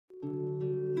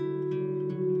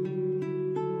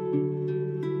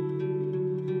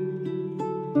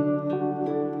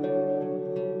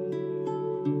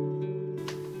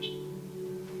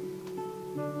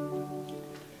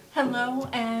Hello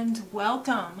and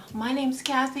welcome. My name's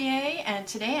Kathy A, and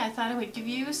today I thought I would give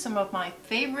you some of my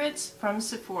favorites from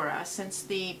Sephora since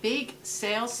the big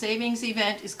sale savings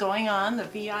event is going on, the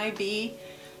VIB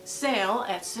sale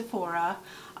at Sephora.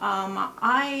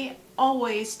 I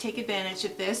always take advantage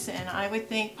of this, and I would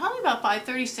think probably about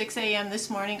 5:36 a.m. this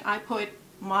morning I put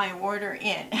my order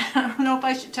in. I don't know if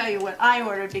I should tell you what I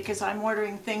ordered because I'm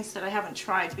ordering things that I haven't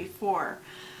tried before.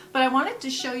 But I wanted to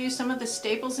show you some of the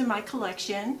staples in my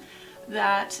collection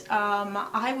that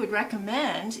I would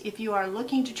recommend if you are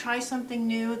looking to try something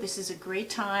new. This is a great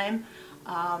time.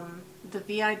 The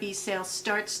VIB sale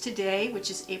starts today, which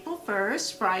is April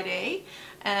 1st, Friday.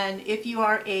 And if you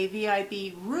are a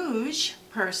VIB ROUGE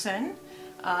person,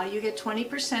 you get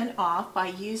 20% off by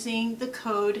using the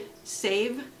code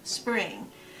SAVESPRING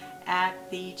at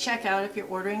the checkout if you're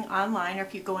ordering online, or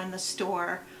if you go in the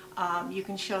store. You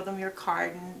can show them your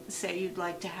card and say you'd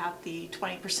like to have the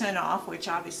 20% off, which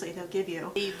obviously they'll give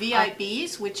you. The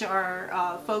VIBs, which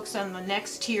are folks on the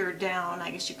next tier down,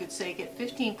 I guess you could say, get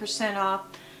 15% off.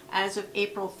 As of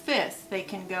April 5th, they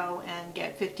can go and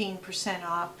get 15%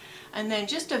 off. And then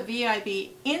just a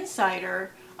VIB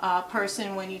Insider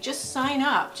person, when you just sign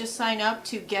up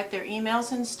to get their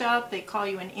emails and stuff, they call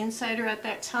you an insider at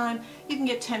that time, you can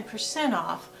get 10%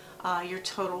 off your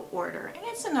total order. And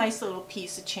it's a nice little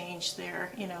piece of change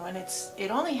there, you know, and it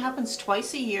only happens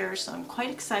twice a year, so I'm quite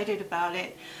excited about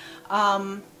it.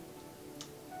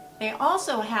 They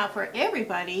also have for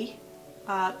everybody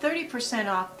 30%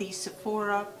 off the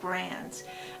Sephora brands.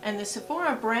 And the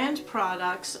Sephora brand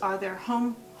products are their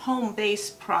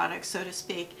home-based products, so to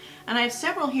speak. And I have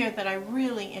several here that I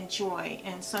really enjoy,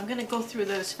 and so I'm going to go through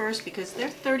those first because they're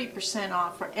 30%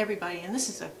 off for everybody, and this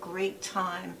is a great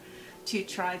time to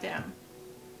try them.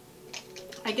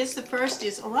 I guess the first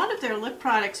is a lot of their lip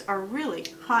products are really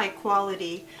high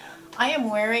quality. I am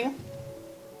wearing,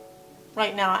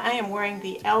 right now, I am wearing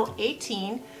the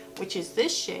L18, which is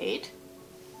this shade.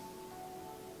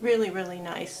 Really, really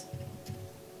nice.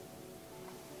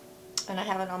 And I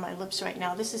have it on my lips right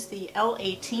now. This is the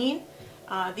L18.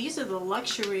 These are the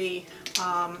luxury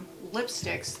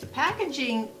lipsticks. The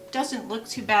packaging doesn't look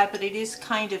too bad, but it is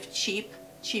kind of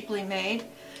cheaply made.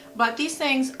 But these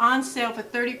things on sale for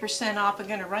 30% off are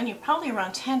going to run you probably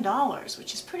around $10,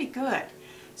 which is pretty good.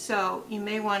 So you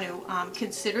may want to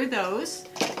consider those.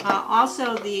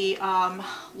 Also the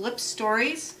Lip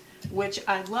Stories, which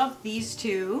I love these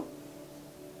two.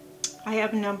 I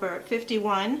have number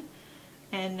 51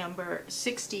 and number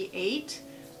 68.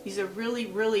 These are really,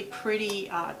 really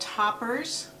pretty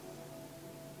toppers.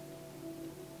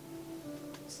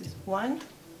 This is one.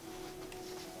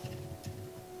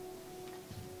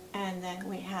 And then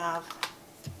we have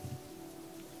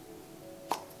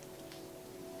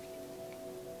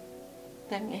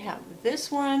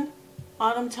this one,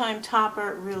 Autumn Time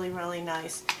Topper, really, really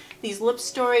nice. These Lip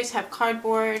Stories have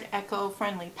cardboard,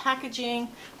 eco-friendly packaging.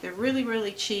 They're really,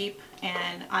 really cheap,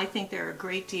 and I think they're a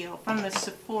great deal from the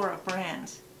Sephora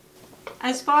brands.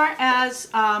 As far as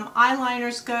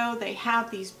eyeliners go, they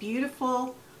have these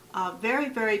beautiful, very,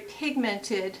 very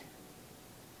pigmented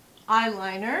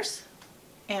eyeliners.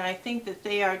 And I think that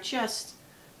they are just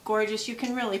gorgeous. You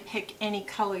can really pick any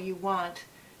color you want,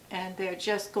 and they're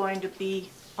just going to be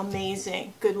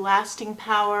amazing. Good lasting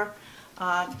power.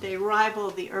 They rival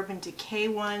the Urban Decay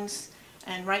ones,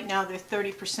 and right now they're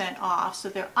 30% off, so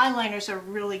their eyeliners are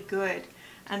really good.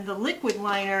 And the liquid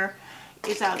liner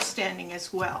is outstanding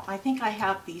as well. I think I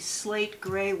have the slate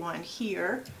gray one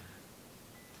here.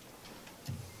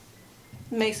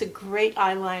 It makes a great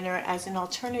eyeliner as an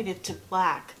alternative to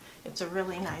black. It's a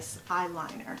really nice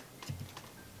eyeliner.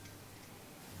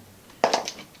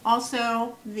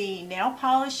 Also, the nail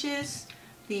polishes.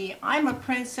 The I'm a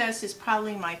Princess is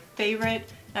probably my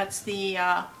favorite. That's the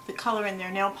color in their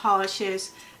nail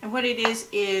polishes. And what it is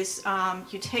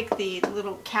you take the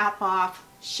little cap off,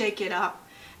 shake it up,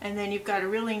 and then you've got a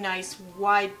really nice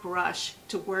wide brush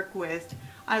to work with.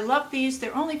 I love these.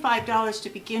 They're only $5 to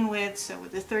begin with, so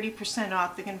with the 30%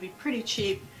 off, they're going to be pretty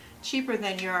cheap. Cheaper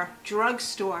than your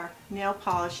drugstore nail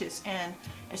polishes, and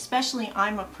especially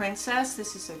I'm a Princess.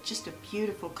 This is just a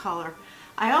beautiful color.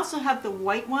 I also have the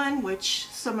white one, which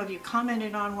some of you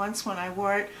commented on once when I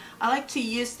wore it. I like to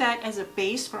use that as a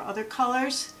base for other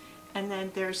colors, and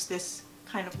then there's this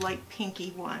kind of light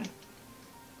pinky one.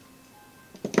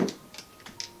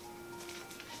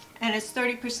 And it's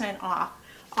 30% off.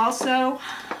 Also,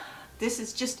 this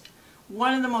is just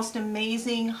one of the most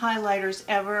amazing highlighters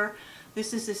ever.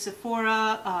 This is the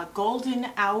Sephora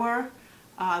Golden Hour.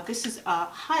 This is a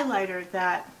highlighter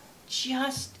that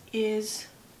just is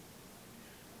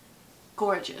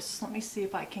gorgeous. Let me see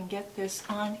if I can get this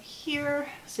on here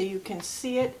so you can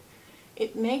see it.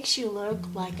 It makes you look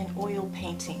like an oil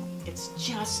painting. It's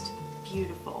just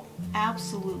beautiful,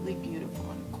 absolutely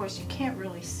beautiful. And of course you can't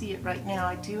really see it right now.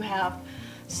 I do have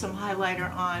some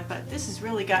highlighter on, but this has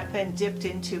really been dipped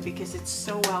into because it's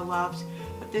so well loved.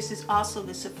 But this is also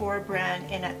the Sephora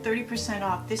brand, and at 30%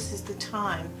 off, this is the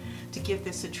time to give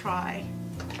this a try.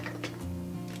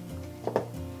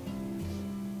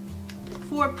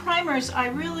 For primers, I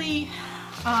really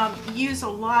use a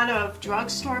lot of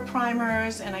drugstore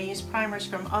primers, and I use primers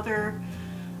from other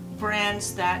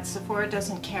brands that Sephora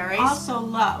doesn't carry. Also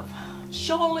love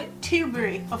Charlotte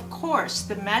Tilbury, of course.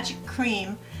 The Magic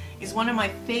Cream is one of my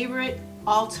favorite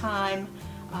all-time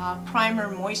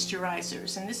primer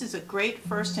moisturizers, and this is a great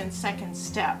first and second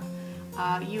step.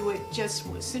 You would just,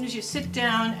 as soon as you sit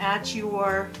down at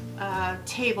your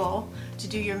table to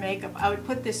do your makeup, I would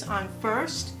put this on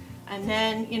first, and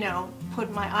then, you know,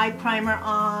 put my eye primer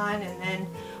on, and then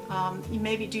you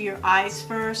maybe do your eyes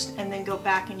first, and then go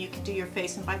back and you can do your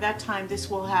face. And by that time, this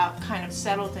will have kind of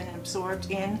settled and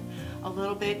absorbed in a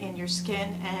little bit in your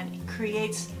skin, and it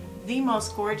creates the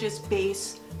most gorgeous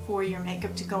base for your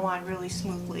makeup to go on really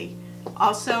smoothly.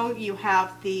 Also, you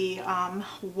have the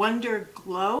Wonder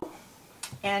Glow,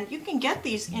 and you can get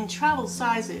these in travel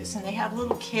sizes, and they have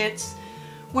little kits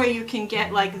where you can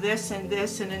get like this and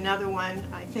another one.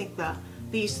 I think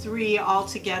these three all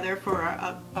together for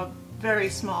a very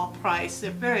small price.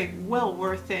 They're very well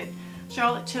worth it.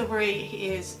 Charlotte Tilbury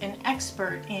is an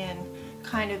expert in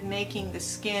kind of making the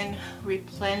skin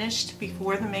replenished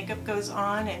before the makeup goes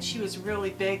on, and she was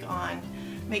really big on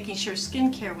making sure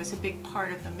skincare was a big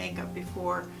part of the makeup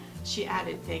before she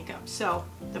added makeup. So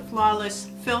the Flawless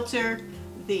Filter,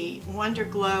 the Wonder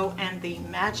Glow, and the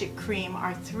Magic Cream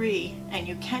are three, and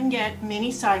you can get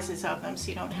mini sizes of them, so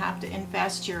you don't have to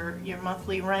invest your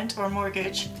monthly rent or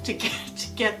mortgage to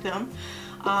get them.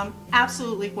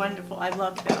 Absolutely wonderful. I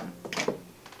love them.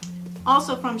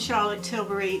 Also from Charlotte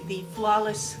Tilbury, the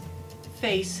Flawless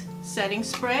Face Setting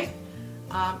Spray.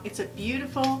 It's a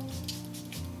beautiful,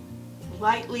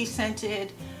 lightly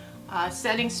scented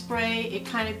setting spray. It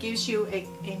kind of gives you a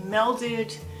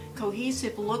melded,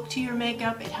 cohesive look to your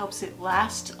makeup. It helps it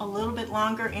last a little bit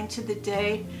longer into the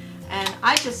day, and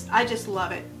I just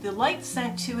love it. The light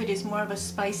scent to it is more of a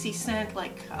spicy scent,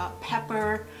 like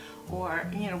pepper, or,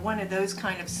 you know, one of those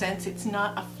kind of scents. It's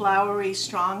not a flowery,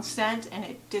 strong scent, and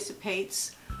it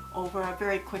dissipates over a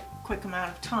very quick amount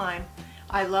of time.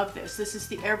 I love this. This is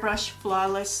the Airbrush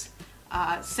Flawless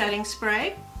Setting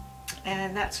Spray,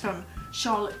 and that's from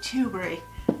Charlotte Tilbury.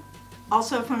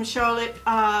 Also from Charlotte,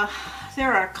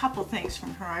 there are a couple things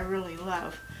from her I really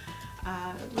love.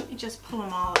 Let me just pull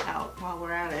them all out while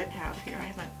we're at it out here. I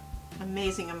have an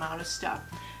amazing amount of stuff.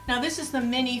 Now this is the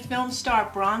Mini Film Star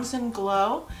Bronze and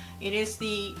Glow. It is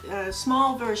the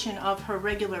small version of her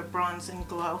regular Bronze and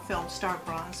Glow, Film Star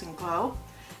Bronze and Glow.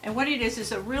 And what it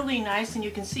is a really nice, and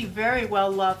you can see very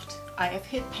well loved, I have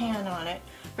hit pan on it,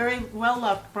 very well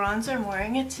loved bronzer. I'm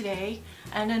wearing it today,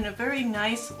 and in a very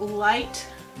nice, light,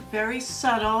 very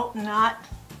subtle, not,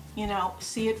 you know,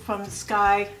 see it from the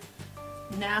sky,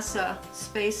 NASA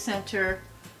Space Center,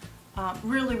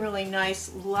 really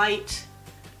nice light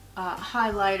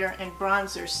highlighter and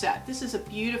bronzer set. This is a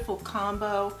beautiful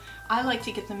combo. I like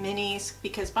to get the minis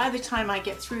because by the time I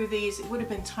get through these, it would have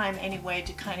been time anyway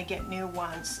to kind of get new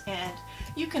ones. And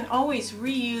you can always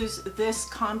reuse this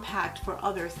compact for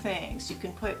other things. You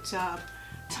can put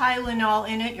Tylenol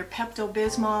in it, your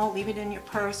Pepto-Bismol, leave it in your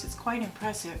purse. It's quite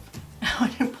impressive. Now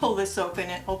you can pull this open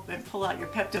and pull out your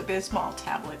Pepto-Bismol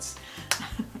tablets.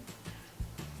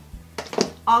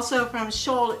 Also from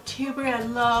Charlotte Tilbury, I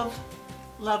love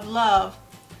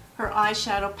her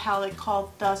eyeshadow palette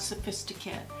called The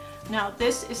Sophisticate. Now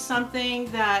this is something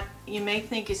that you may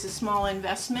think is a small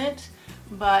investment,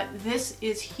 but this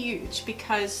is huge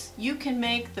because you can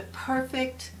make the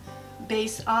perfect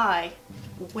base eye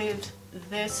with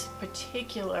this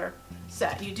particular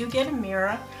set. You do get a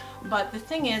mirror, but the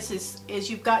thing is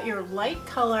you've got your light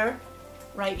color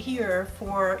right here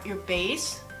for your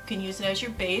base. You can use it as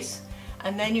your base,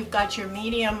 and then you've got your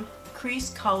medium crease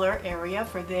color area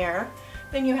for there.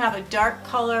 Then you have a dark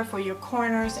color for your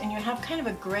corners, and you have kind of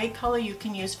a gray color you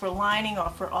can use for lining or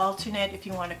for alternate if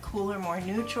you want a cooler, more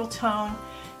neutral tone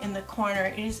in the corner.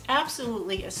 It is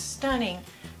absolutely a stunning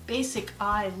basic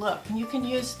eye look, and you can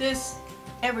use this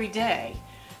every day.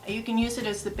 You can use it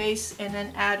as the base and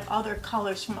then add other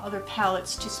colors from other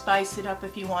palettes to spice it up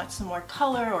if you want some more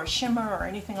color or shimmer or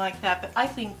anything like that. But I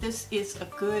think this is a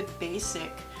good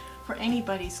basic for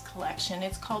anybody's collection.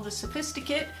 It's called The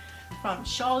Sophisticate from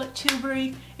Charlotte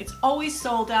Tilbury. It's always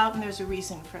sold out, and there's a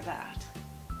reason for that.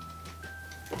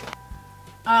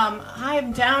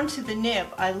 I'm down to the nib.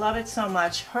 I love it so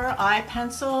much. Her eye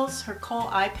pencils, her kohl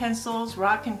eye pencils,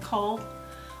 Rock and Kohl.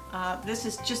 This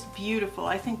is just beautiful.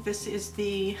 I think this is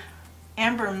the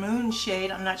Amber Moon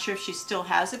shade. I'm not sure if she still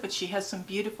has it, but she has some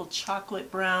beautiful chocolate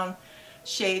brown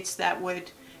shades that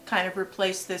would kind of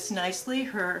replace this nicely.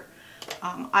 Her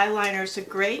eyeliners are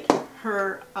great.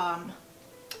 Her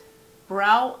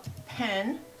brow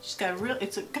pen, she's got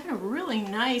got a really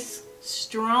nice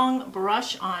strong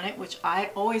brush on it, which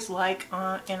I always like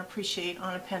and appreciate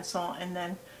on a pencil, and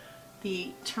then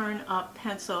the turn up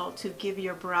pencil to give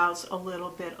your brows a little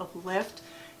bit of lift.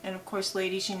 And of course,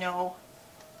 ladies, you know,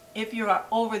 if you are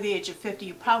over the age of 50,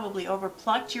 you probably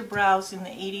overplucked your brows in the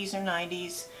 80s or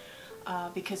 90s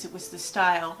because it was the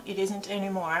style. It isn't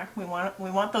anymore. We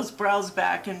want those brows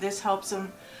back, and this helps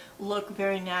them look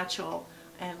very natural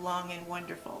and long and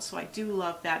wonderful. So I do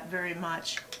love that very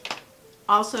much.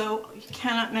 Also, you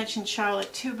cannot mention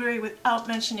Charlotte Tilbury without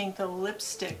mentioning the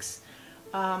lipsticks.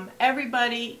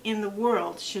 Everybody in the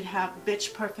world should have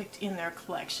Bitch Perfect in their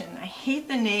collection. I hate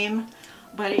the name,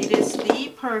 but it is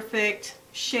the perfect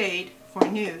shade for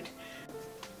nude.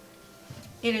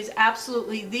 It is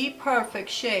absolutely the perfect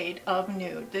shade of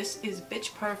nude. This is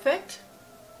Bitch Perfect,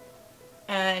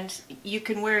 and you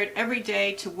can wear it every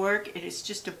day to work. It is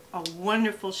just a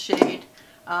wonderful shade.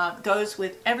 Goes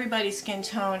with everybody's skin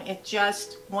tone. It's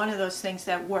just one of those things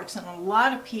that works. And a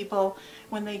lot of people,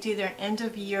 when they do their end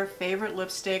of year favorite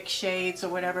lipstick shades or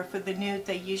whatever for the nude,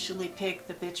 they usually pick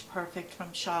the Bitch Perfect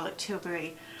from Charlotte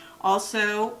Tilbury.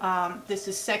 Also, this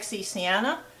is Sexy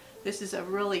Sienna. This is a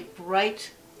really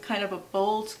bright, kind of a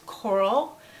bold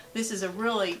coral. This is a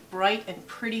really bright and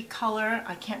pretty color.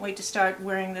 I can't wait to start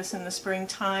wearing this in the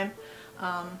springtime.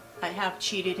 I have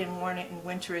cheated and worn it in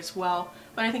winter as well,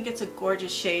 but I think it's a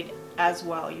gorgeous shade as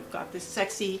well. You've got this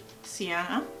Sexy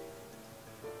Sienna.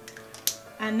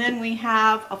 And then we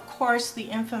have, of course, the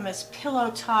infamous Pillow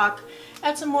Talk.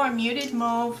 That's a more muted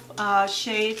mauve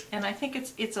shade, and I think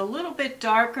it's a little bit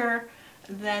darker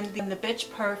than the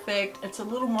Bitch Perfect. It's a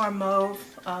little more mauve,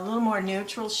 a little more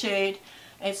neutral shade.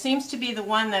 It seems to be the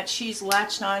one that she's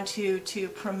latched onto to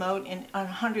promote in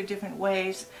 100 different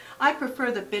ways. I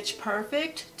prefer the Bitch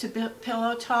Perfect to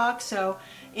Pillow Talk, so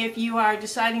if you are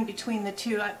deciding between the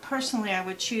two, personally I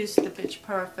would choose the Bitch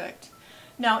Perfect.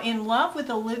 Now, In Love with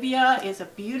Olivia is a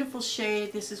beautiful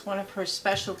shade. This is one of her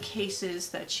special cases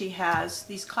that she has.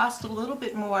 These cost a little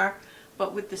bit more,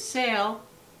 but with the sale,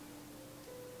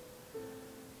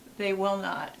 they will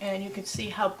not. And you can see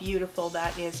how beautiful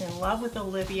that is. In Love with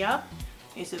Olivia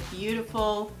is a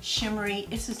beautiful, shimmery,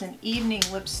 this is an evening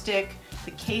lipstick.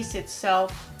 The case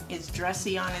itself is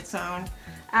dressy on its own.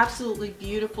 Absolutely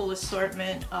beautiful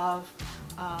assortment of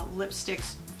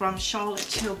lipsticks from Charlotte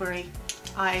Tilbury.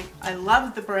 I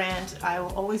love the brand. I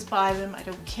will always buy them. I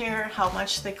don't care how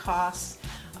much they cost.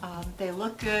 They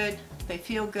look good, they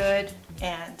feel good,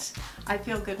 and I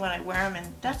feel good when I wear them, and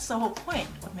that's the whole point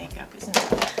of makeup, isn't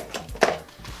it?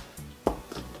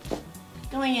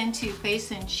 Going into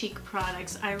face and cheek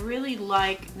products, I really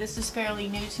like, this is fairly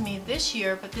new to me this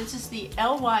year, but this is the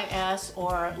LYS,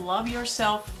 or Love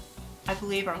Yourself, I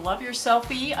believe, or Love Your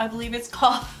Selfie, I believe it's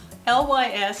called,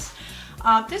 LYS.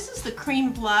 This is the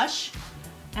cream blush,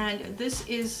 and this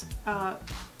is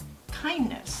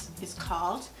Kindness is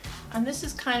called. And this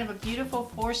is kind of a beautiful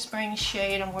Forespring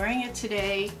shade. I'm wearing it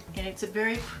today, and it's a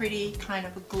very pretty kind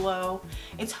of a glow.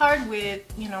 It's hard with,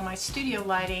 you know, my studio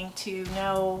lighting to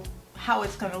know how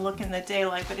it's going to look in the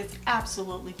daylight, but it's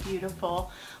absolutely beautiful.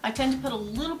 I tend to put a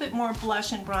little bit more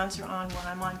blush and bronzer on when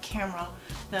I'm on camera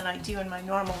than I do in my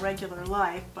normal regular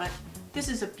life, but this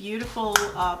is a beautiful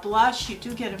blush. You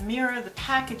do get a mirror. The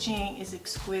packaging is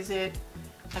exquisite.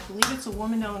 I believe it's a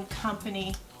woman-owned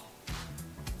company.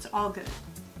 It's all good.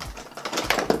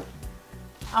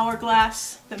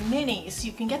 Hourglass, the minis.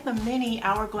 You can get the mini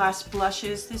Hourglass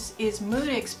blushes. This is Mood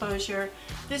Exposure.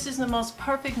 This is the most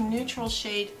perfect neutral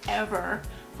shade ever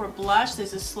for blush.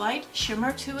 There's a slight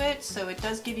shimmer to it, so it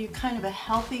does give you kind of a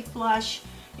healthy flush.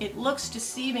 It looks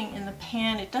deceiving in the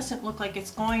pan. It doesn't look like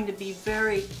it's going to be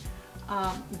very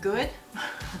good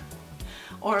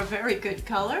or a very good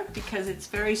color because it's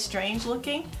very strange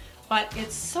looking. But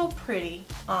it's so pretty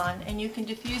on, and you can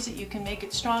diffuse it, you can make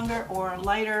it stronger or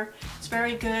lighter. It's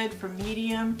very good for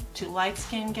medium to light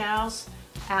skin gals.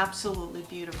 Absolutely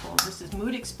beautiful. This is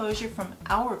Mood Exposure from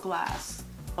Hourglass.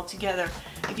 Altogether,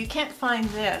 if you can't find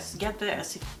this, get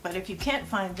this. But if you can't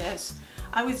find this,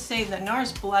 I would say the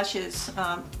NARS blushes,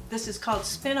 this is called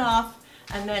Spin Off,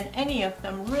 and then any of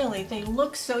them, really, they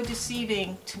look so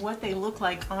deceiving to what they look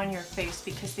like on your face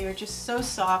because they are just so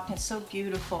soft and so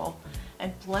beautiful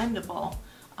and blendable.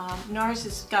 NARS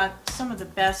has got some of the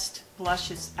best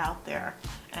blushes out there,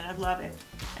 and I love it.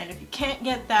 And if you can't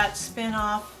get that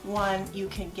spin-off one, you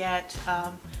can get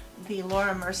the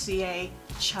Laura Mercier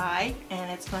Chai, and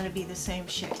it's going to be the same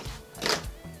shade.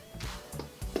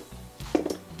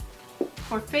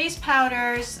 For face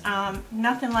powders,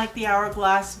 nothing like the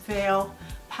Hourglass Veil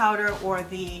powder or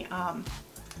the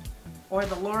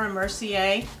Laura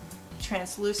Mercier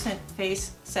translucent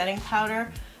face setting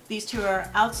powder. These two are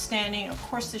outstanding. Of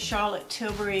course, the Charlotte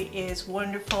Tilbury is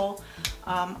wonderful.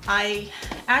 I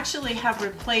actually have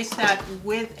replaced that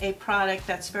with a product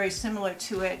that's very similar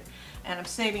to it, and I'm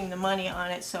saving the money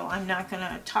on it, so I'm not going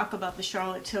to talk about the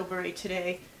Charlotte Tilbury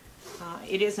today.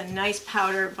 It is a nice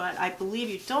powder, but I believe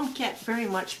you don't get very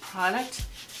much product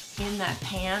in that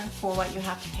pan for what you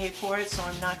have to pay for it, so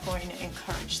I'm not going to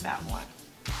encourage that one.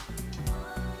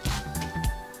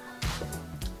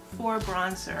 For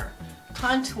bronzer,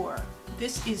 contour.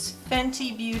 This is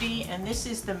Fenty Beauty, and this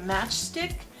is the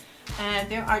Matchstick. And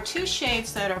there are two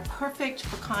shades that are perfect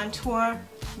for contour.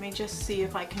 Let me just see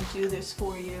if I can do this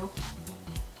for you.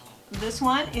 This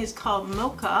one is called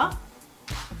Mocha.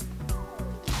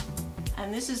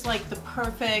 And this is like the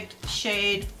perfect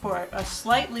shade for a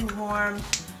slightly warm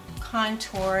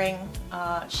contouring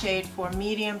shade for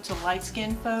medium to light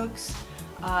skinned folks.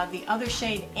 The other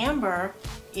shade, Amber,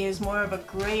 is more of a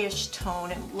grayish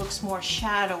tone and looks more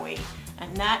shadowy,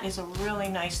 and that is a really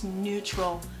nice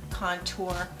neutral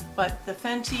contour. But the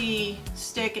Fenty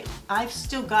stick, I've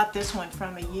still got this one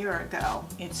from a year ago.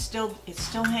 It's still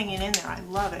hanging in there. I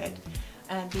love it.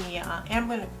 And I'm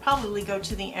going to probably go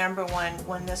to the Amber one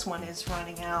when this one is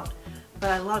running out.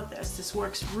 But I love this. This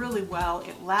works really well.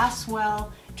 It lasts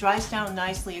well, dries down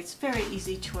nicely. It's very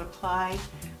easy to apply,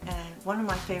 and one of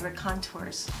my favorite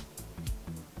contours.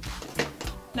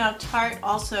 Now Tarte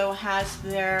also has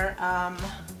their,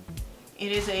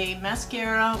 it is a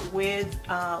mascara with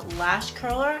lash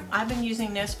curler. I've been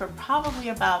using this for probably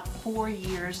about 4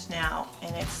 years now,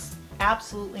 and it's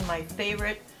absolutely my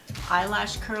favorite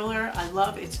eyelash curler. I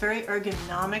love it. It's very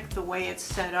ergonomic the way it's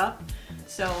set up.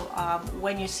 So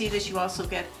when you see this, you also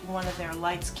get one of their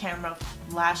Lights Camera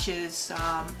Lashes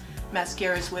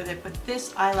mascaras with it. But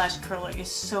this eyelash curler is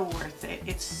so worth it.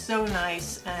 It's so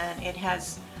nice, and it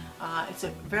has it's a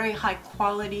very high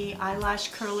quality eyelash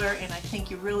curler, and I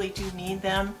think you really do need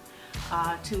them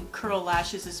to curl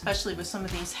lashes, especially with some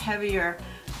of these heavier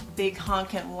big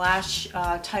honkin' lash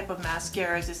type of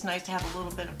mascaras. It's nice to have a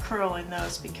little bit of curl in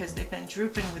those because they've been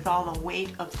drooping with all the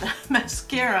weight of the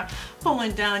mascara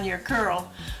pulling down your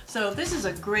curl. So this is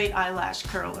a great eyelash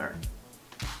curler.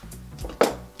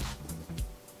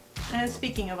 And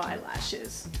speaking of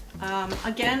eyelashes,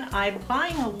 again, I'm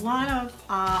buying a lot of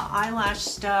eyelash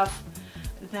stuff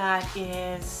that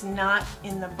is not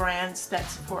in the brands that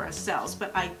Sephora sells,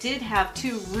 but I did have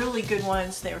two really good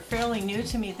ones. They're fairly new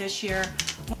to me this year.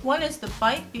 One is the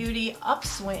Bite Beauty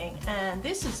Upswing, and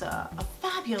this is a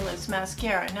fabulous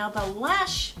mascara. Now the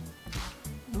lash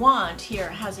wand here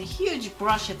has a huge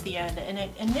brush at the end, and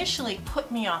it initially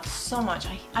put me off so much.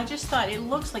 I just thought it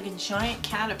looks like a giant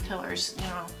caterpillar's, you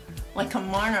know, like a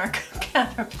monarch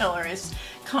caterpillar is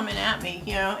coming at me,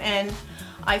 you know, and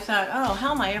I thought, oh,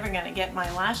 how am I ever going to get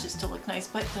my lashes to look nice?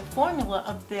 But the formula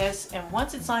of this, and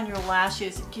once it's on your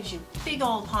lashes, it gives you big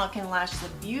old honkin' lashes, a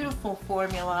beautiful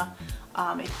formula.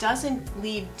 It doesn't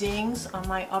leave dings on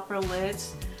my upper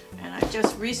lids, and I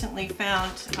just recently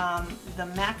found the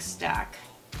Max Stack,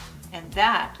 and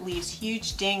that leaves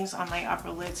huge dings on my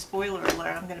upper lid. Spoiler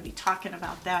alert, I'm going to be talking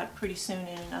about that pretty soon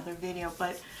in another video,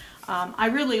 but I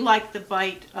really like the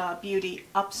Bite Beauty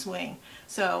Upswing.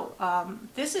 So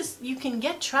this is, you can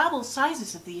get travel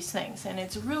sizes of these things, and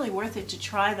it's really worth it to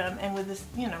try them. And with this,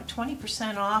 you know,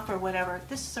 20% off or whatever,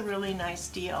 this is a really nice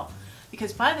deal.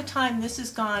 Because by the time this is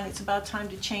gone, it's about time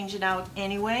to change it out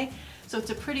anyway. So it's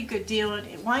a pretty good deal, and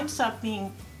it winds up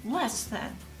being less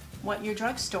than what your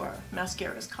drugstore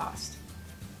mascaras cost.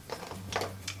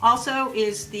 Also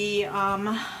is the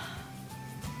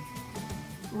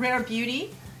Rare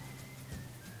Beauty.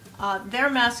 Their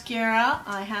mascara,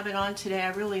 I have it on today.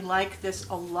 I really like this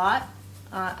a lot.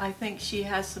 I think she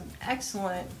has some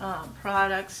excellent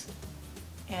products,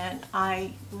 and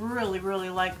I really, really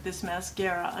like this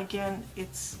mascara. Again,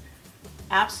 it's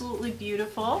absolutely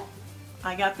beautiful.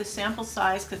 I got the sample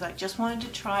size because I just wanted to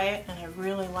try it, and I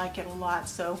really like it a lot.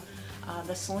 So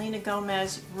the Selena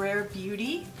Gomez Rare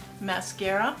Beauty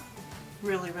mascara,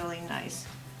 really, really nice.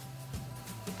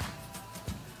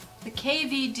 The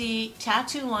KVD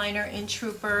Tattoo Liner in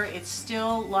Trooper, it's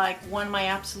still like one of my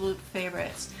absolute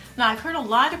favorites. Now I've heard a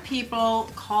lot of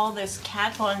people call this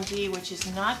Kat Von D, which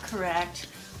is not correct.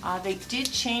 They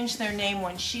did change their name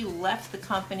when she left the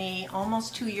company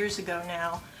almost 2 years ago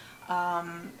now.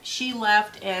 She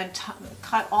left and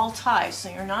cut all ties, so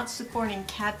you're not supporting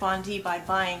Kat Von D by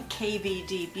buying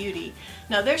KVD Beauty.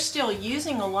 Now they're still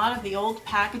using a lot of the old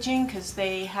packaging because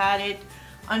they had it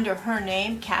under her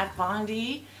name, Kat Von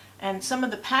D, and some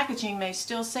of the packaging may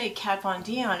still say Kat Von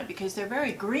D on it because they're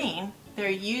very green. They're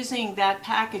using that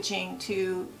packaging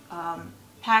to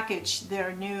package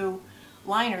their new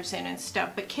liners in and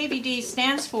stuff. But KVD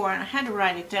stands for, and I had to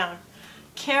write it down,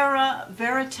 Cara,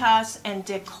 Veritas, and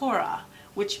Decora,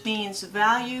 which means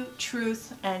value,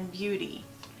 truth, and beauty.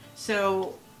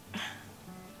 So,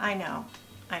 I know.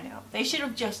 They should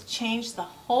have just changed the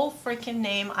whole freaking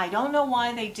name. I don't know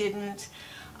why they didn't.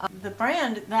 The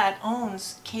brand that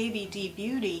owns KVD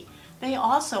Beauty, they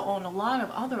also own a lot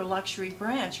of other luxury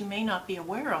brands you may not be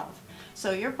aware of.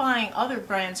 So you're buying other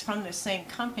brands from the same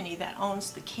company that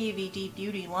owns the KVD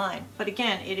Beauty line. But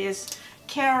again, it is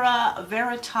Cara,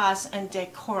 Veritas, and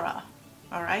Decora.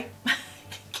 Alright?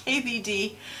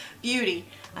 KVD Beauty.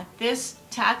 And this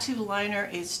tattoo liner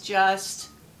is just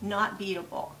not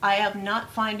beatable. I have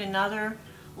not found another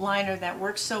liner that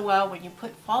works so well. When you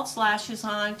put false lashes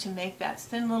on to make that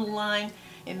thin little line,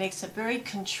 it makes a very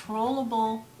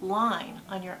controllable line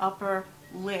on your upper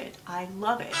lid. I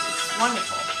love it. It's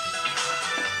wonderful.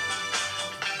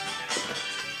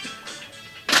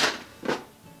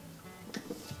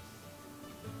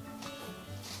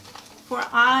 For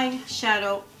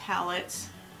eyeshadow palettes,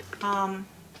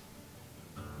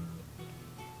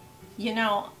 you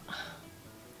know,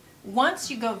 once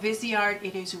you go Viseart,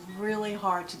 it is really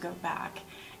hard to go back.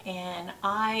 And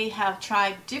I have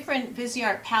tried different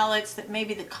Viseart palettes that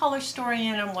maybe the color story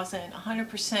in them wasn't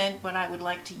 100% what I would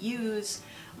like to use,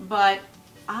 but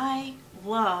I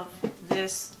love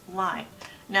this line.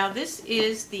 Now this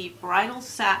is the Bridal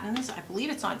Satins. I believe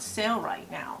it's on sale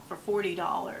right now for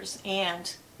 $40,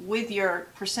 and with your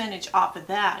percentage off of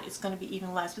that, it's going to be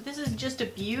even less. But this is just a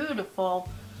beautiful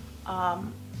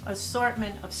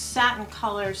assortment of satin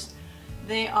colors.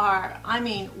 They are, I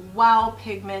mean, wow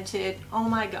pigmented. Oh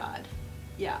my god.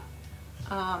 Yeah.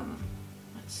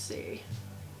 Let's see.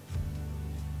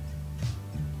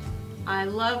 I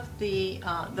love the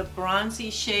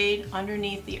bronzy shade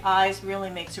underneath the eyes.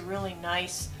 Really makes a really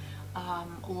nice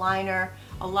liner.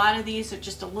 A lot of these are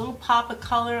just a little pop of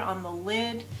color on the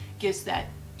lid. Gives that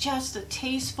just a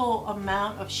tasteful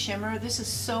amount of shimmer. This is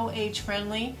so age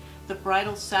friendly. The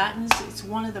Bridal Satins, it's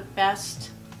one of the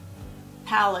best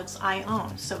palettes I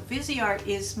own. So Viseart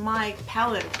is my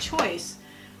palette of choice.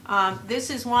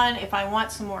 This is one, if I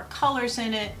want some more colors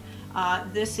in it,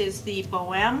 this is the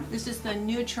Bohème. This is the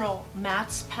Neutral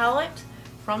Mattes palette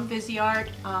from Viseart.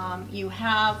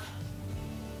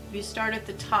 You start at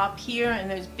the top here,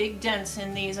 and there's big dents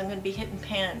in these. I'm going to be hitting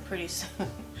pan pretty soon.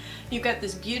 You've got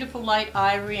this beautiful light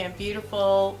ivory and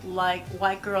beautiful like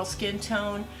white girl skin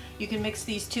tone. You can mix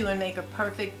these two and make a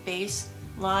perfect base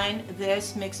line.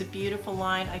 This makes a beautiful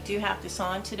line. I do have this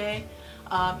on today.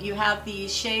 You have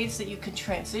these shades that you can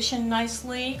transition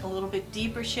nicely, a little bit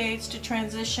deeper shades to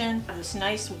transition. This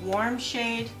nice warm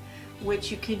shade, which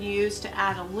you can use to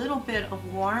add a little bit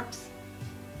of warmth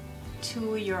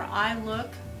to your eye look.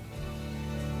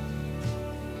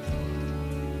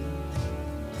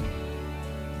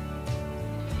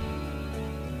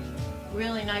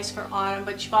 Really nice for autumn,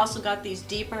 but you've also got these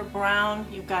deeper brown.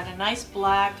 You've got a nice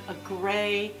black, a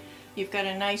gray. You've got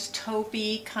a nice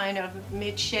taupey kind of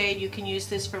mid shade. You can use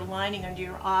this for lining under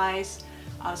your eyes.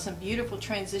 Some beautiful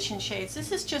transition shades.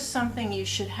 This is just something you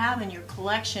should have in your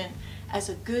collection as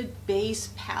a good base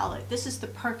palette. This is the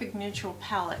perfect neutral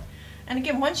palette. And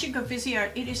again, once you go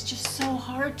Viseart, it is just so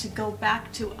hard to go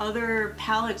back to other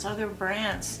palettes, other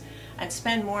brands, and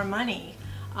spend more money.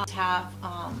 Have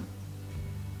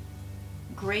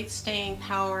great staying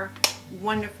power,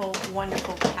 wonderful,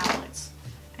 wonderful palettes.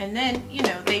 And then, you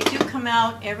know, they do come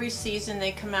out every season.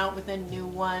 They come out with a new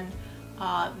one.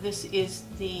 This is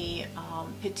the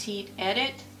Petite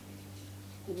Edit.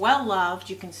 Well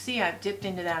loved. You can see I've dipped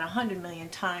into that 100 million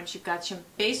times. You've got some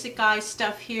basic eye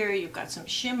stuff here. You've got some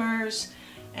shimmers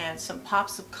and some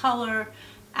pops of color.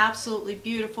 Absolutely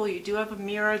beautiful. You do have a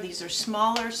mirror. These are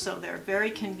smaller, so they're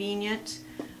very convenient.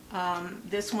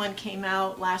 This one came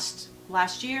out last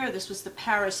year. This was the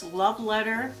Paris Love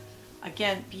Letter.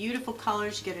 Again, beautiful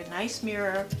colors. You get a nice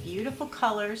mirror, beautiful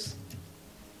colors.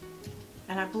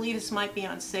 And I believe this might be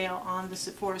on sale on the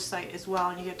Sephora site as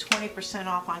well, and you get 20%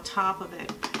 off on top of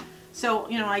it. So,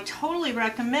 you know, I totally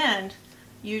recommend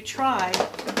you try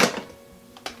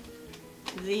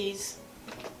these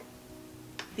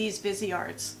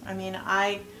Visearts. I mean,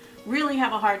 I really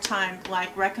have a hard time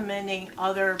like recommending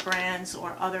other brands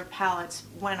or other palettes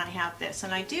when I have this.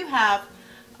 And I do have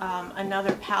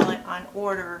another palette on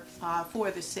order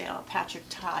for the sale, Patrick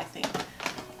Ta, I think.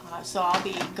 So I'll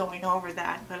be going over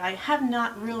that. But I have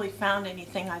not really found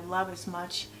anything I love as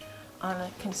much on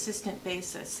a consistent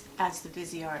basis as the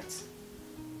Visearts.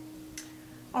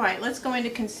 Alright, let's go into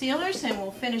concealers and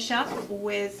we'll finish up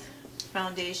with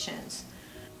foundations.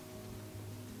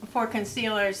 For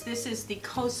concealers, this is the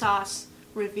Kosas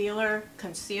Revealer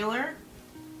Concealer.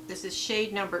 This is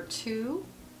shade number 2,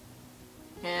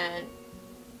 and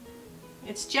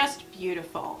it's just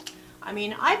beautiful. I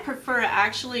mean, I prefer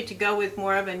actually to go with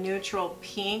more of a neutral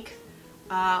pink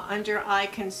under eye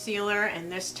concealer,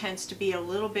 and this tends to be a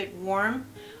little bit warm,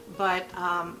 but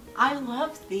I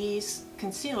love these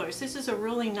concealers. This is a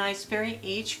really nice, very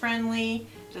age-friendly,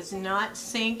 does not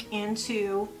sink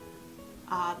into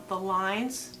the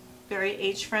lines, very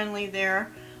age-friendly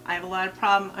there. I have a lot of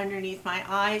problem underneath my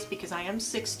eyes because I am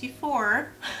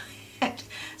 64.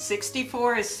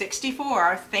 64 is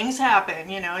 64. Things happen,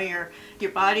 you know,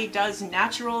 your body does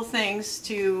natural things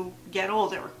to get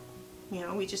older. You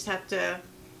know, we just have to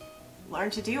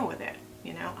learn to deal with it.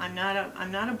 You know, I'm not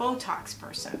a Botox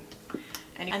person.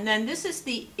 And then this is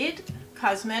the IT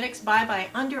Cosmetics Bye Bye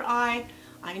Under Eye.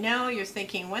 I know you're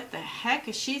thinking, what the heck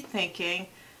is she thinking?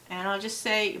 And I'll just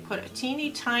say, you put a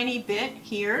teeny tiny bit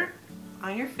here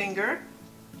on your finger,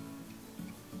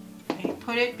 and you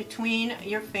put it between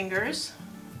your fingers.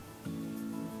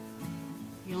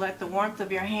 You let the warmth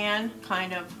of your hand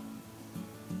kind of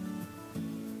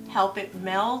help it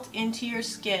meld into your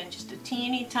skin, just a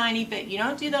teeny tiny bit. You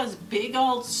don't do those big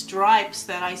old stripes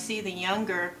that I see the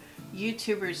younger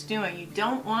YouTubers doing. You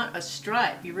don't want a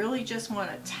stripe. You really just want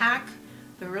to tack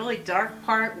the really dark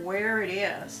part where it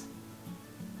is.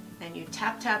 And you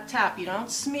tap, tap, tap. You don't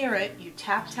smear it. You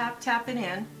tap, tap, tap it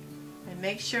in. And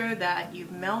make sure that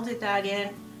you've melded that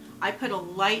in. I put a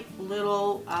light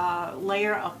little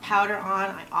layer of powder on.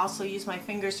 I also use my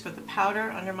fingers for the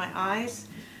powder under my eyes.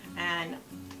 And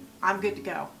I'm good to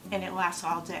go. And it lasts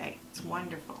all day. It's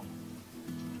wonderful.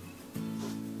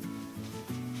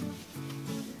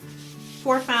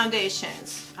 For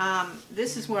foundations,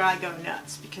 this is where I go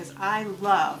nuts because I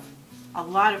love a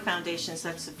lot of foundations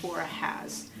that Sephora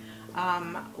has.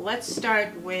 Let's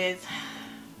start with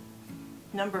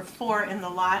number 4 in the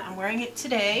lot. I'm wearing it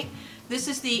today. This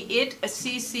is the IT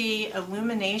CC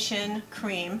Illumination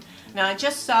Cream. Now I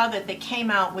just saw that they came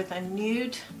out with a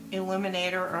nude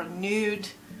illuminator or nude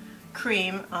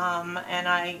cream, and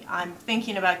I'm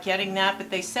thinking about getting that, but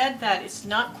they said that it's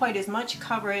not quite as much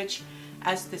coverage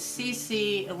as the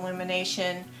CC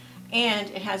Illumination, and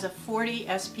it has a 40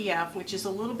 SPF, which is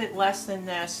a little bit less than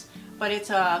this, but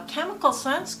it's a chemical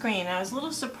sunscreen. I was a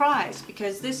little surprised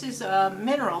because this is a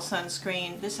mineral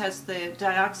sunscreen. This has the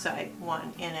dioxide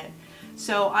one in it.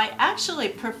 So I actually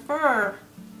prefer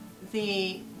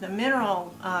the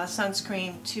mineral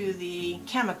sunscreen to the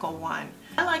chemical one.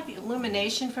 I like the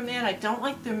illumination from it. I don't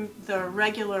like the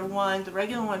regular one. The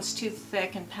regular one's too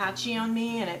thick and patchy on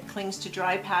me, and it clings to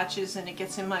dry patches and it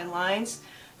gets in my lines.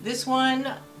 This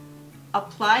one,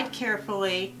 applied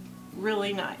carefully,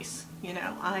 really nice. You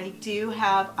know,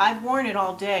 I've worn it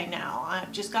all day now.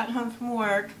 I've just got home from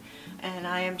work and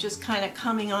I am just kind of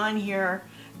coming on here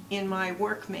in my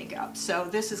work makeup. So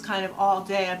this is kind of all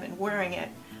day I've been wearing it.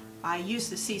 I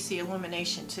used the CC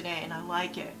Illumination today and I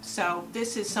like it. So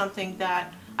this is something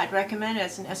that I'd recommend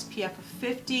as an SPF of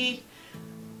 50,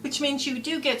 which means you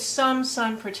do get some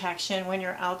sun protection when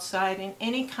you're outside, and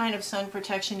any kind of sun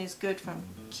protection is good from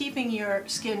keeping your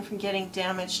skin from getting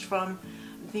damaged from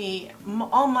the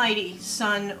almighty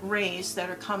sun rays that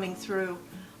are coming through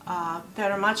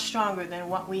that are much stronger than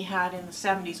what we had in the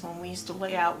 70s when we used to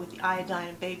lay out with the iodine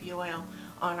and baby oil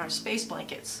on our space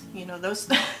blankets. You know, those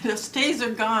days are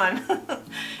gone.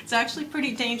 It's actually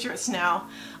pretty dangerous now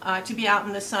to be out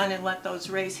in the sun and let those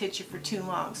rays hit you for too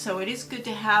long. So it is good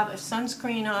to have a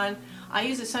sunscreen on. I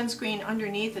use a sunscreen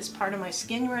underneath as part of my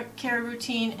skin care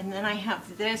routine, and then I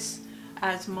have this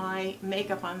as my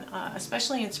makeup on,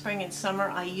 especially in spring and summer.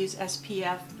 I use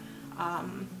SPF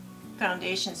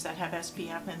foundations that have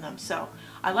SPF in them. So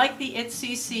I like the IT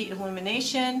CC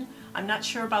Illumination. I'm not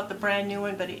sure about the brand new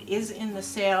one, but it is in the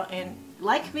sale, and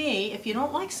like me, if you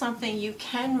don't like something, you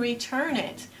can return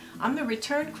it. I'm the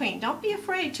return queen. Don't be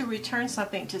afraid to return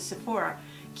something to Sephora.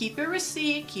 Keep your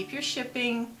receipt, keep your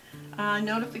shipping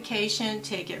notification,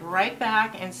 take it right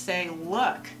back and say,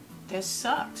 look, this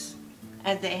sucks.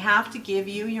 And they have to give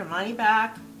you your money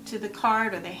back to the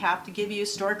card, or they have to give you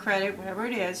store credit, whatever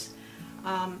it is.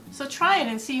 So try it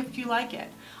and see if you like it.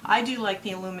 I do like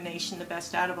the Illumination the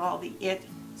best out of all the IT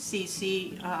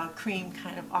CC cream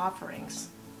kind of offerings.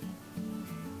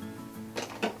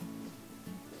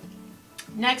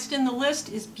 Next in the list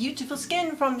is Beautiful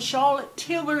Skin from Charlotte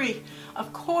Tilbury.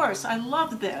 Of course, I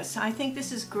love this. I think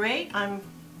this is great. I'm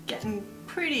getting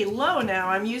pretty low now.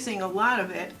 I'm using a lot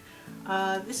of it.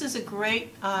 This is a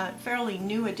great, fairly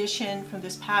new addition from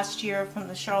this past year from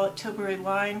the Charlotte Tilbury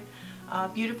line.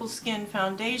 Beautiful Skin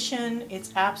foundation.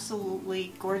 It's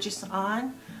absolutely gorgeous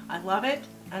on. I love it.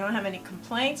 I don't have any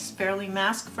complaints. Fairly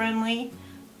mask friendly.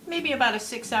 Maybe about a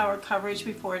 6-hour coverage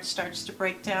before it starts to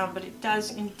break down, but it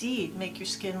does indeed make your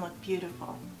skin look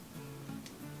beautiful.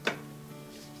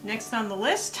 Next on the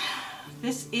list,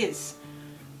 this is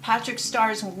Patrick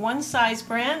Starr's One Size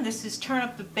brand. This is Turn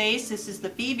Up the Base. This is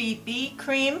the BBB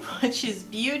cream, which is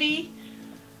Beauty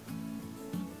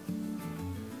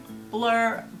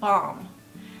Blur Balm.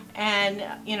 And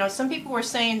you know, some people were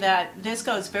saying that this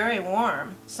goes very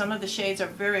warm. Some of the shades are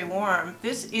very warm.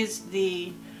 This is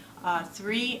the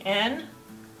 3N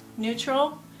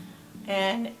neutral,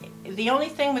 and the only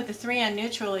thing with the 3N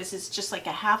neutral is it's just like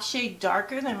a half shade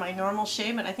darker than my normal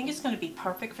shade, but I think it's going to be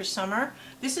perfect for summer.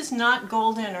 This is not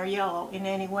golden or yellow in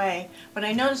any way, but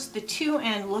I noticed the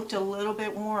 2N looked a little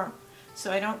bit warm,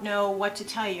 so I don't know what to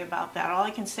tell you about that. All I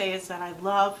can say is that I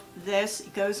love this.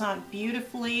 It goes on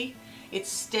beautifully. It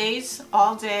stays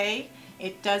all day.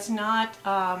 It does not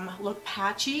look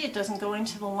patchy. It doesn't go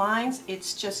into the lines.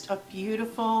 It's just a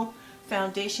beautiful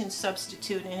foundation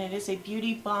substitute, and it is a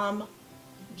Beauty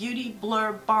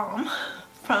Blur Balm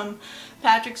from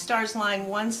Patrick Starr's line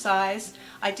One Size.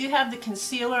 I do have the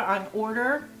concealer on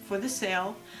order for the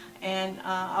sale, and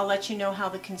I'll let you know how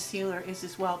the concealer is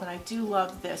as well, but I do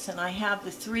love this, and I have the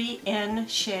 3N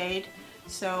shade.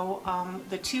 So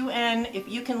the 2N, if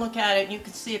you can look at it, you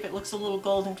can see if it looks a little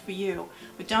golden for you.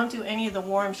 But don't do any of the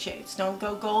warm shades. Don't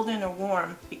go golden or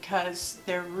warm because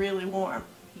they're really warm.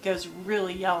 It goes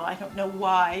really yellow. I don't know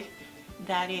why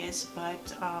that is,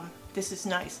 but this is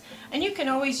nice. And you can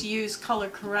always use color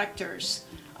correctors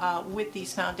with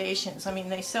these foundations. I mean,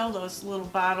 they sell those little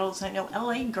bottles. I know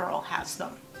LA Girl has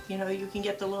them. You know, you can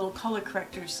get the little color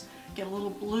correctors, get a little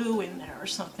blue in there or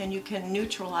something. You can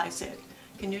neutralize it.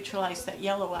 Can neutralize that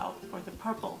yellow out or the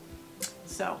purple.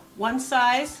 So One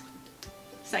Size.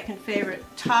 Second favorite,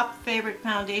 top favorite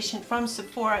foundation from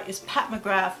Sephora is Pat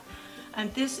McGrath,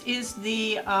 and this is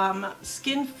the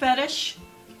Skin Fetish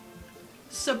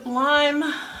Sublime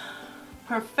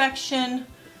Perfection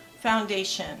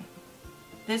Foundation.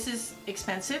 This is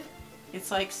expensive. It's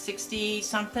like $60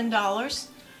 something,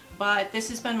 but this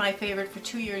has been my favorite for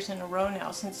 2 years in a row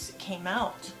now since it came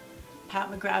out. Pat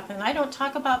McGrath, and I don't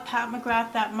talk about Pat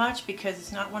McGrath that much because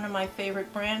it's not one of my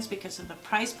favorite brands because of the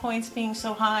price points being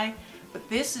so high, but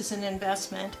this is an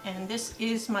investment, and this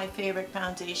is my favorite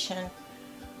foundation.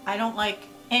 I don't like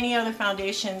any other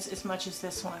foundations as much as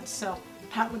this one. So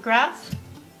Pat McGrath,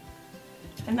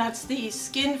 and that's the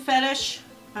Skin Fetish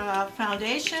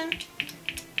foundation.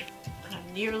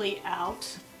 I'm nearly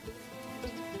out.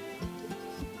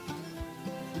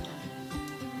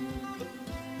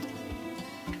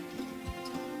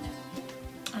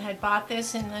 I had bought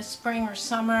this in the spring or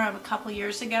summer of a couple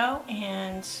years ago,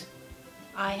 and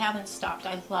I haven't stopped.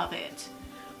 I love it.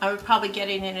 I would probably get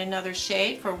it in another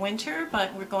shade for winter,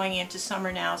 but we're going into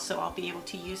summer now, so I'll be able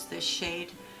to use this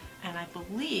shade, and I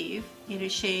believe it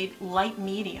is shade light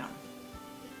medium.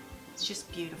 It's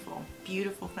just beautiful,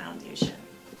 beautiful foundation.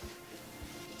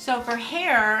 So for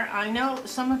hair, I know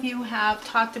some of you have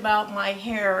talked about my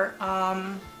hair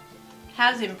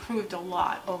has improved a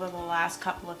lot over the last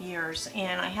couple of years,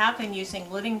 and I have been using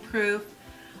Living Proof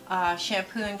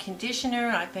shampoo and conditioner.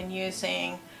 I've been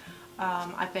using,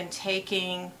 I've been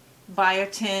taking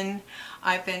biotin,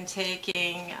 I've been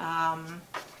taking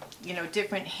you know,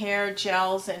 different hair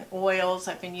gels and oils.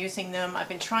 I've been using them. I've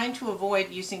been trying to avoid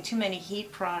using too many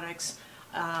heat products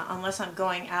unless I'm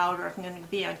going out or if I'm going to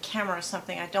be on camera or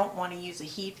something. I don't want to use a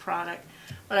heat product,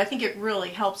 but I think it really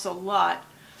helps a lot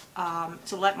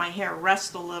to let my hair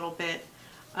rest a little bit.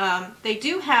 They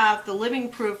do have the Living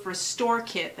Proof Restore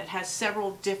Kit that has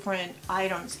several different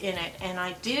items in it, and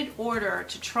I did order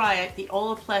to try it, the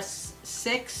Olaplex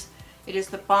 6. It is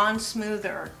the Bond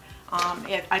Smoother.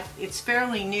 It's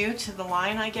fairly new to the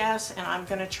line, I guess, and I'm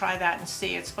going to try that and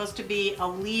see. It's supposed to be a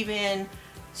leave-in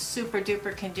super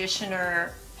duper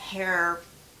conditioner hair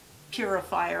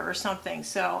purifier or something,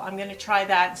 so I'm going to try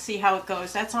that and see how it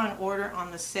goes. That's on order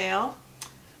on the sale.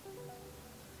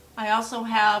 I also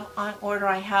have on order,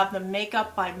 I have the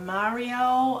Makeup by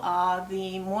Mario,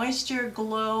 the Moisture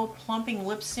Glow Plumping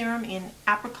Lip Serum in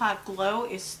Apricot Glow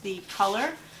is the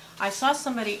color. I saw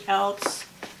somebody else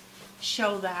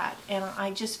show that, and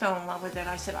I just fell in love with it.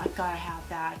 I said, I've got to have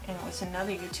that. And it was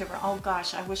another YouTuber. Oh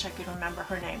gosh, I wish I could remember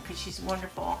her name because she's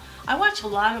wonderful. I watch a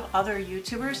lot of other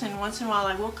YouTubers, and once in a while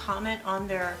I will comment on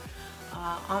their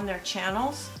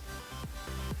channels.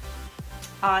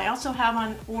 I also have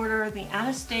on order the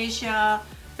Anastasia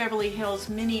Beverly Hills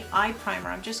Mini Eye Primer.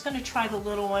 I'm just going to try the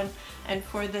little one, and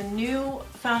for the new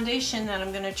foundation that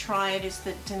I'm going to try, it is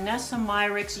the Danessa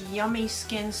Myricks Yummy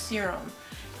Skin Serum.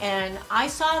 And I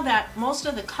saw that most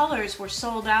of the colors were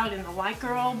sold out in the White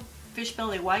Girl, Fish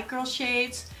Belly White Girl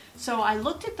shades. So I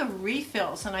looked at the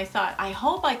refills and I thought, I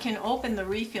hope I can open the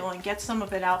refill and get some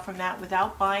of it out from that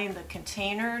without buying the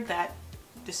container, that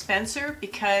dispenser,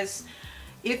 because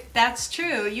if that's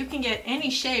true, you can get any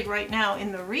shade right now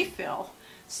in the refill.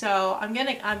 So I'm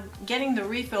getting the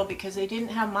refill because they didn't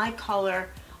have my color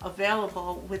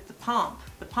available with the pump.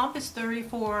 The pump is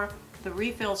 34, the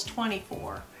refill is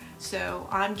 24. So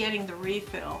I'm getting the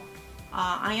refill.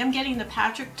 I am getting the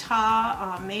Patrick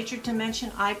Ta Major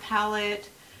Dimension Eye Palette.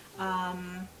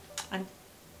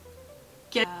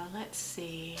 Let's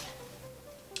see.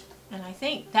 And I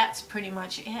think that's pretty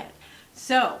much it.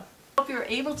 So I hope you're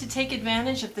able to take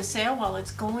advantage of the sale while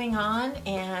it's going on,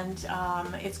 and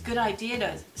it's a good idea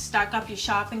to stock up your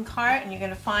shopping cart, and you're going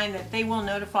to find that they will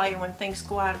notify you when things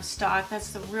go out of stock.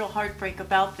 That's the real heartbreak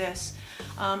about this.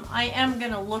 I am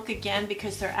going to look again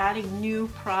because they're adding new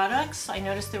products. I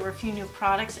noticed there were a few new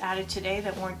products added today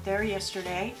that weren't there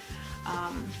yesterday.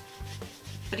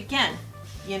 But again,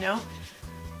 you know,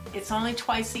 it's only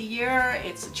twice a year.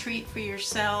 It's a treat for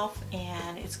yourself,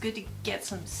 and it's good to get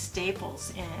some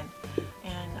staples in.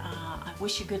 And I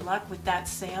wish you good luck with that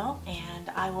sale, and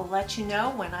I will let you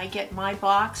know when I get my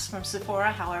box from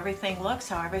Sephora how everything looks,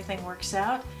 how everything works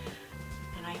out.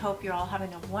 And I hope you're all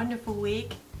having a wonderful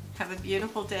week. Have a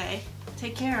beautiful day.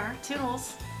 Take care.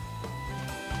 Toodles.